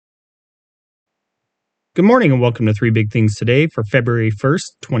Good morning and welcome to Three Big Things Today for February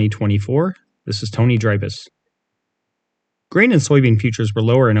 1st, 2024. This is Tony Dreyfus. Grain and soybean futures were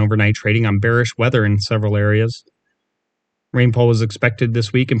lower in overnight trading on bearish weather in several areas. Rainfall was expected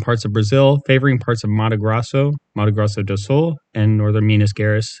this week in parts of Brazil, favoring parts of Mato Grosso do Sul, and northern Minas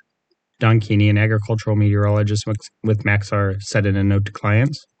Gerais. Don Keeney, an agricultural meteorologist with Maxar, said in a note to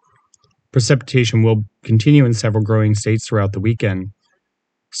clients. Precipitation will continue in several growing states throughout the weekend.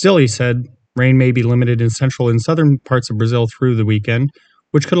 Still, he said, rain may be limited in central and southern parts of Brazil through the weekend,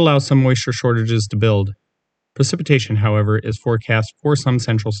 which could allow some moisture shortages to build. Precipitation, however, is forecast for some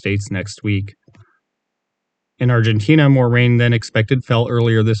central states next week. In Argentina, more rain than expected fell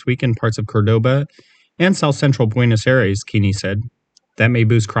earlier this week in parts of Cordoba and south-central Buenos Aires, Keeney said. That may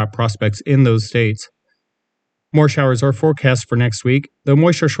boost crop prospects in those states. More showers are forecast for next week, though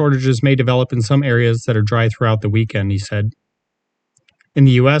moisture shortages may develop in some areas that are dry throughout the weekend, he said. In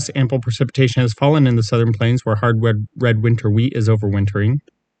the U.S., ample precipitation has fallen in the southern plains where hard red winter wheat is overwintering.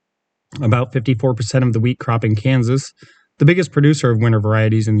 About 54% of the wheat crop in Kansas, the biggest producer of winter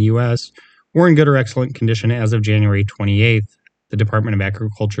varieties in the U.S., were in good or excellent condition as of January 28th, the Department of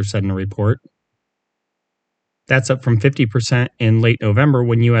Agriculture said in a report. That's up from 50% in late November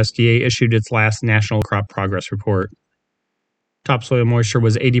when USDA issued its last National Crop Progress Report. Topsoil moisture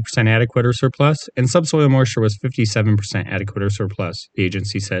was 80% adequate or surplus, and subsoil moisture was 57% adequate or surplus, the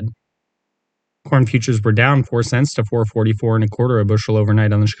agency said. Corn futures were down 4 cents to $4.44 a bushel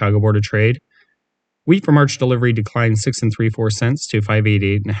overnight on the Chicago Board of Trade. Wheat for March delivery declined 6 3/4 cents to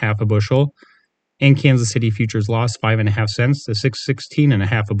 $5.88 a bushel, and Kansas City futures lost 5.5 cents to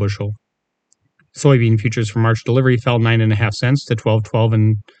 $6.16 a bushel. Soybean futures for March delivery fell 9.5 cents to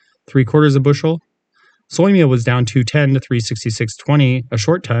 $12.12 3/4 a bushel. Soy meal was down 2.10 to $3.6620 a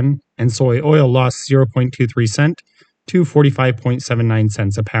short ton, and soy oil lost 0.23 cent to 45.79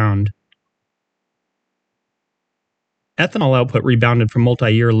 cents a pound. Ethanol output rebounded from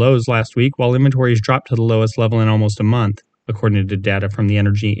multi-year lows last week, while inventories dropped to the lowest level in almost a month, according to data from the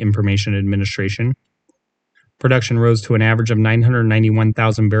Energy Information Administration. Production rose to an average of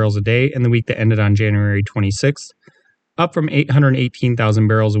 991,000 barrels a day in the week that ended on January 26th, up from 818,000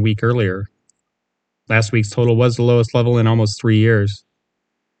 barrels a week earlier. Last week's total was the lowest level in almost 3 years.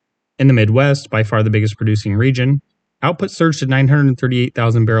 In the Midwest, by far the biggest producing region, output surged to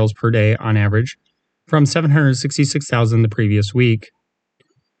 938,000 barrels per day on average, from 766,000 the previous week.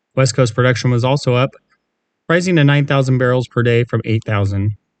 West Coast production was also up, rising to 9,000 barrels per day from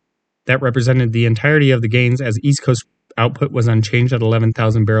 8,000. That represented the entirety of the gains as East Coast output was unchanged at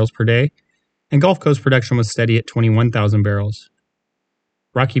 11,000 barrels per day, and Gulf Coast production was steady at 21,000 barrels.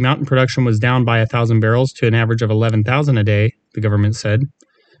 Rocky Mountain production was down by 1,000 barrels to an average of 11,000 a day, the government said.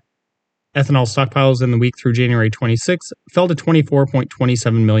 Ethanol stockpiles in the week through January 26 fell to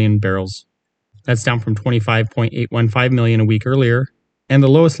 24.27 million barrels. That's down from 25.815 million a week earlier, and the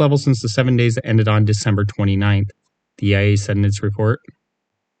lowest level since the 7 days that ended on December 29th, the EIA said in its report.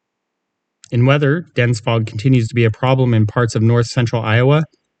 In weather, dense fog continues to be a problem in parts of north-central Iowa,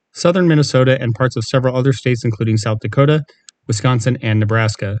 southern Minnesota, and parts of several other states including South Dakota, Wisconsin, and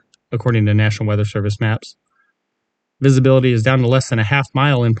Nebraska, according to National Weather Service maps. Visibility is down to less than a half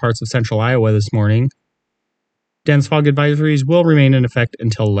mile in parts of central Iowa this morning. Dense fog advisories will remain in effect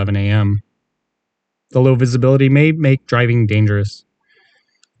until 11 a.m. The low visibility may make driving dangerous.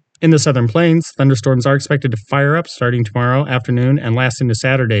 In the southern plains, thunderstorms are expected to fire up starting tomorrow afternoon and last into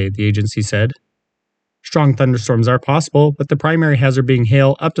Saturday, the agency said. Strong thunderstorms are possible, with the primary hazard being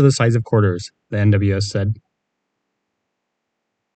hail up to the size of quarters, the NWS said.